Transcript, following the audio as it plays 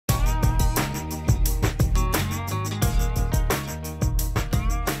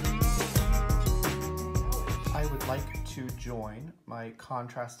join my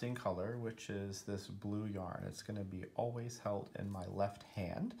contrasting color, which is this blue yarn. It's going to be always held in my left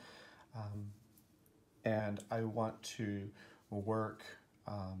hand. And I want to work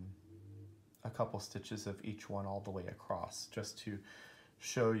a couple stitches of each one all the way across, just to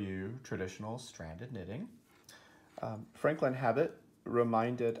show you traditional stranded knitting. Franklin Habit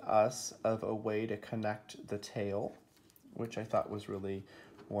reminded us of a way to connect the tail, which I thought was really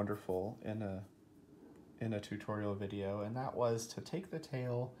wonderful in a tutorial video, and that was to take the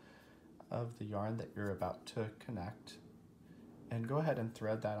tail of the yarn that you're about to connect and go ahead and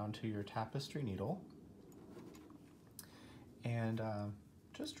thread that onto your tapestry needle and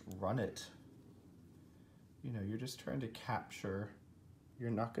just run it. You know, you're just trying to capture, you're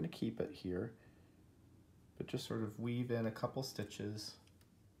not going to keep it here, but just sort of weave in a couple stitches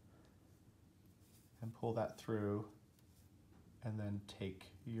and pull that through, and then take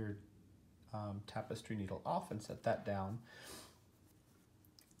your tapestry needle off and set that down.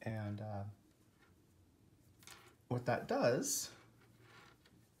 And what that does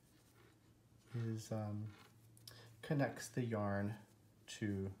is connects the yarn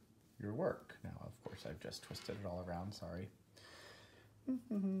to your work. Now, of course, I've just twisted it all around, sorry.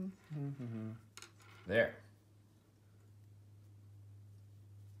 There.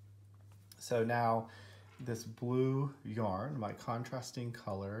 So now this blue yarn, my contrasting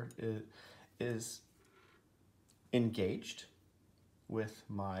color, is engaged with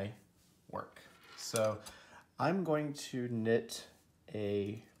my work. So I'm going to knit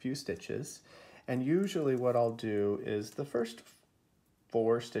a few stitches, and usually what I'll do is the first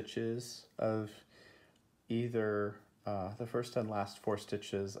 4 stitches of either the first and last 4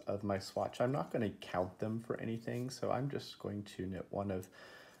 stitches of my swatch. I'm not going to count them for anything, so I'm just going to knit one of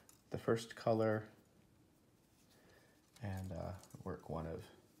the first color and work one of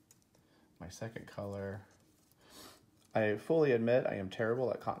my second color. I fully admit I am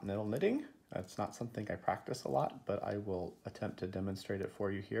terrible at continental knitting. That's not something I practice a lot, but I will attempt to demonstrate it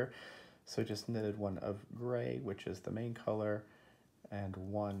for you here. So just knitted one of gray, which is the main color, and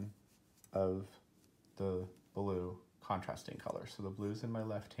one of the blue contrasting color. So the blue's in my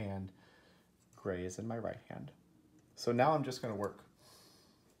left hand, gray is in my right hand. So now I'm just going to work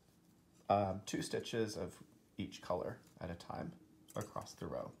 2 stitches of each color at a time across the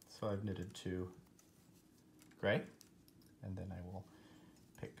row. So I've knitted 2 gray, and then I will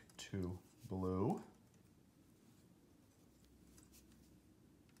pick 2 blue,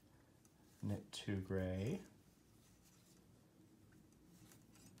 knit 2 gray,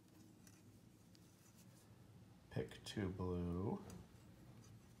 pick 2 blue,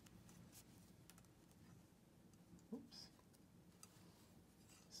 oops,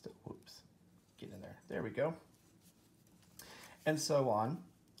 still, whoops, get in there, there we go, and so on,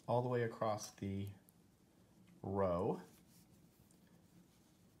 all the way across the row.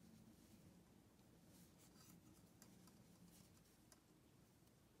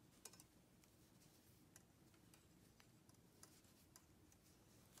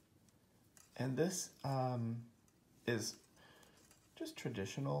 And this is just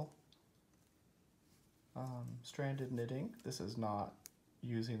traditional stranded knitting. This is not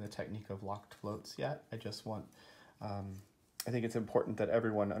using the technique of locked floats yet. I just want, I think it's important that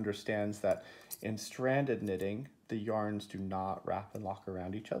everyone understands that in stranded knitting, the yarns do not wrap and lock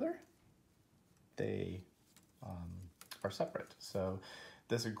around each other. They are separate. So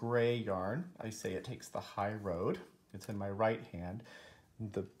this gray yarn, I say it takes the high road. It's in my right hand.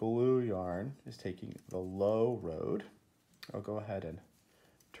 The blue yarn is taking the low road. I'll go ahead and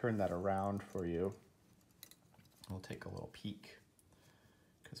turn that around for you. We'll take a little peek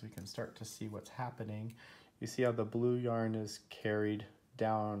because we can start to see what's happening. You see how the blue yarn is carried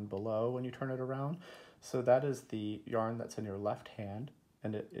down below when you turn it around? So that is the yarn that's in your left hand,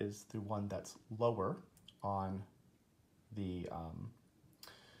 and it is the one that's lower on the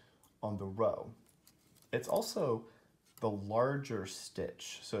row. It's also the larger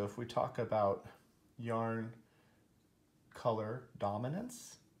stitch. So if we talk about yarn color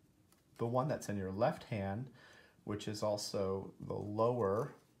dominance, the one that's in your left hand, which is also the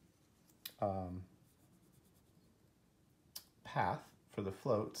lower path for the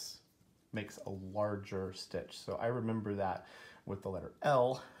floats, makes a larger stitch. So I remember that with the letter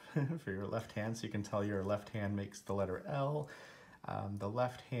L for your left hand, so you can tell your left hand makes the letter L. The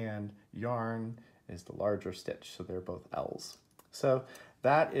left hand yarn is the larger stitch, so they're both L's. So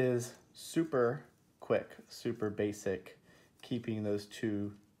that is super quick, super basic, keeping those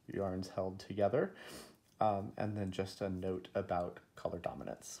 2 yarns held together. And then just a note about color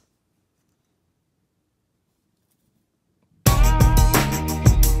dominance.